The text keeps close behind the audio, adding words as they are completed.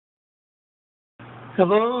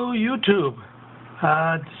Hello YouTube.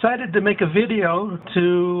 Decided to make a video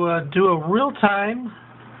to do a real-time,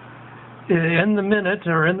 in the minute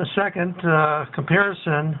or in the second,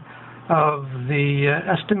 comparison of the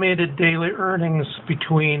estimated daily earnings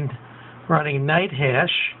between running NiceHash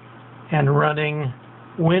and running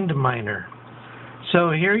Winminer.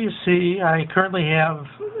 So here you see I currently have,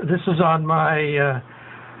 this is on my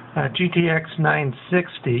GTX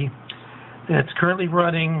 960. It's currently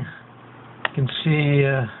running, you can see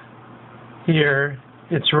here,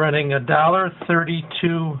 it's running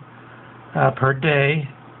 $1.32 per day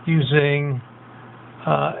using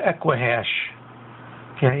NiceHash.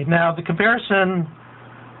 Okay, now the comparison,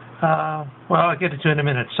 well, I'll get into it in a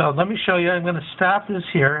minute. So let me show you. I'm going to stop this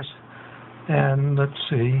here, and let's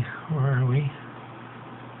see, where are we?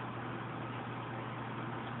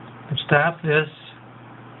 Stop this.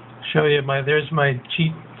 Show you there's my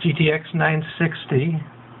GTX 960.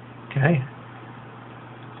 Okay.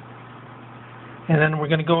 And then we're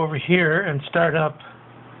going to go over here and start up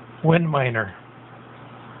Winminer.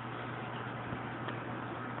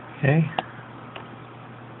 Okay.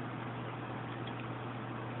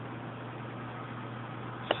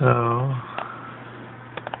 So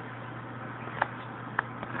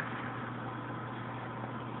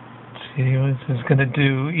let's see what this is going to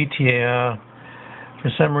do. ETA. For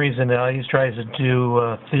some reason, it always tries to do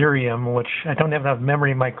Ethereum, which I don't have enough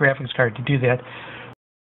memory in my graphics card to do that.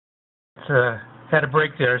 It had a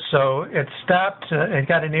break there, so it stopped. It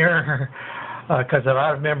got an error because I'm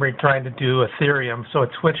out of memory trying to do Ethereum, so it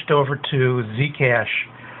switched over to Zcash.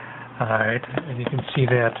 All right, and you can see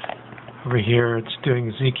that over here. It's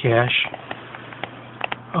doing Zcash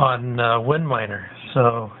on Winminer.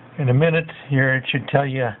 So in a minute here, it should tell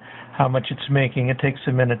you how much it's making. It takes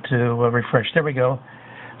a minute to refresh. There we go.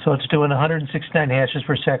 So it's doing 169 hashes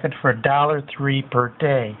per second for $1.03 per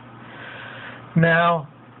day. Now,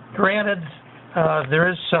 granted, there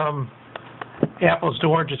is some apples to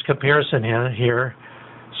oranges comparison here.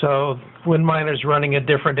 So Winminer is running a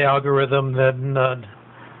different algorithm than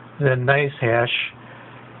NiceHash,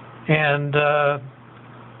 and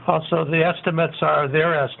also the estimates are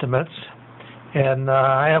their estimates. And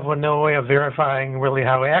I have no way of verifying really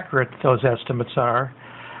how accurate those estimates are.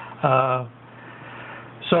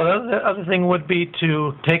 So the other thing would be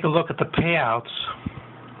to take a look at the payouts.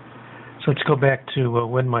 So let's go back to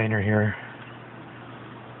Winminer here.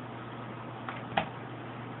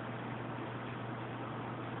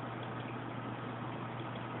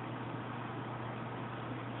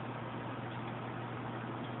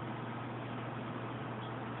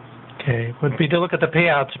 Okay, would be to look at the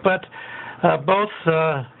payouts, but both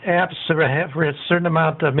apps have a certain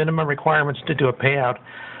amount of minimum requirements to do a payout,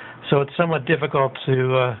 so it's somewhat difficult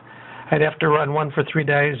to, I'd have to run one for 3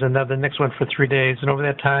 days and then the next one for 3 days, and over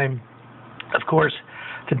that time, of course,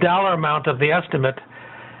 the dollar amount of the estimate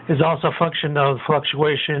is also a function of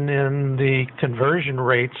fluctuation in the conversion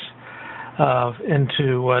rates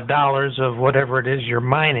into dollars of whatever it is you're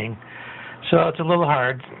mining. So it's a little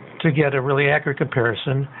hard to get a really accurate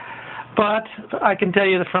comparison. But I can tell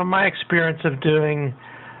you that from my experience of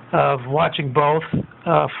watching both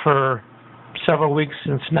for several weeks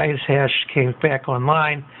since NiceHash came back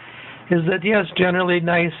online, is that yes, generally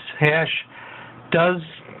NiceHash does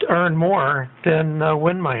earn more than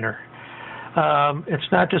Winminer.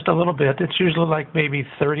 It's not just a little bit; it's usually like maybe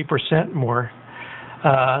 30% more,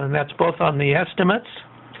 and that's both on the estimates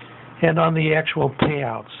and on the actual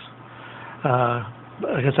payouts.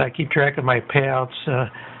 Because I keep track of my payouts.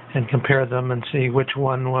 And compare them and see which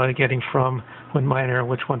one we're getting from Winminer,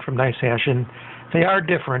 which one from NiceHash, and they are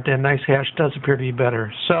different, and NiceHash does appear to be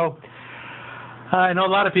better. So I know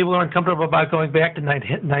a lot of people are uncomfortable about going back to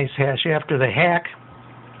NiceHash after the hack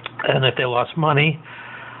and that they lost money,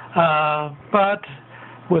 but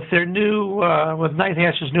with their new, with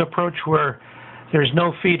NiceHash's new approach where there's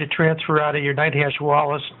no fee to transfer out of your NiceHash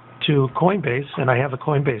wallet to Coinbase, and I have a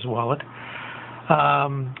Coinbase wallet,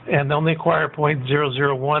 and they only acquire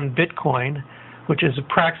 0.001 Bitcoin, which is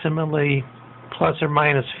approximately plus or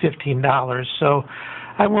minus $15. So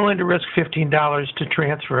I'm willing to risk $15 to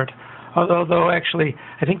transfer it. Although actually,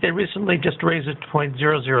 I think they recently just raised it to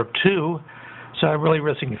 0.002, so I'm really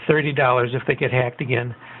risking $30 if they get hacked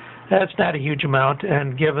again. That's not a huge amount,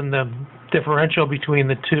 and given the differential between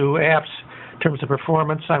the two apps in terms of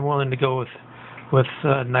performance, I'm willing to go with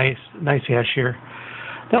NiceHash here.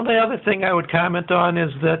 The only other thing I would comment on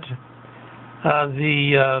is that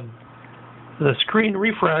the screen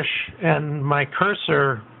refresh and my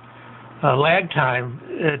cursor lag time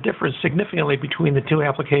differs significantly between the two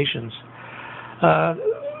applications.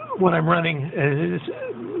 When I'm running,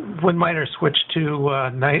 Winminer switched to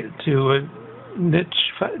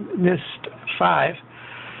NIST 5,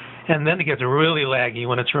 and then it gets really laggy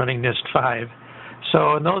when it's running NIST 5.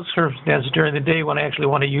 So in those circumstances, during the day when I actually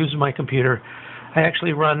want to use my computer, I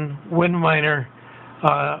actually run Winminer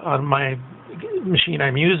on my machine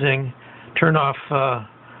I'm using, turn off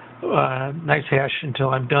NiceHash until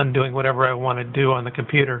I'm done doing whatever I want to do on the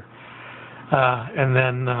computer, and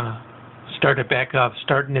then start it back up.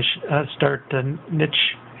 Start NiceHash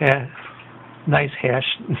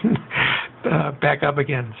back up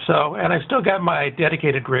again. So, and I've still got my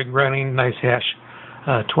dedicated rig running NiceHash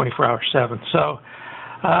 24/7. So,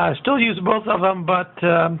 I still use both of them, but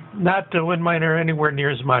not the Winminer anywhere near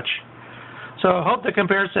as much. So, I hope the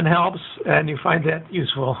comparison helps and you find that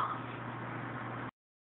useful.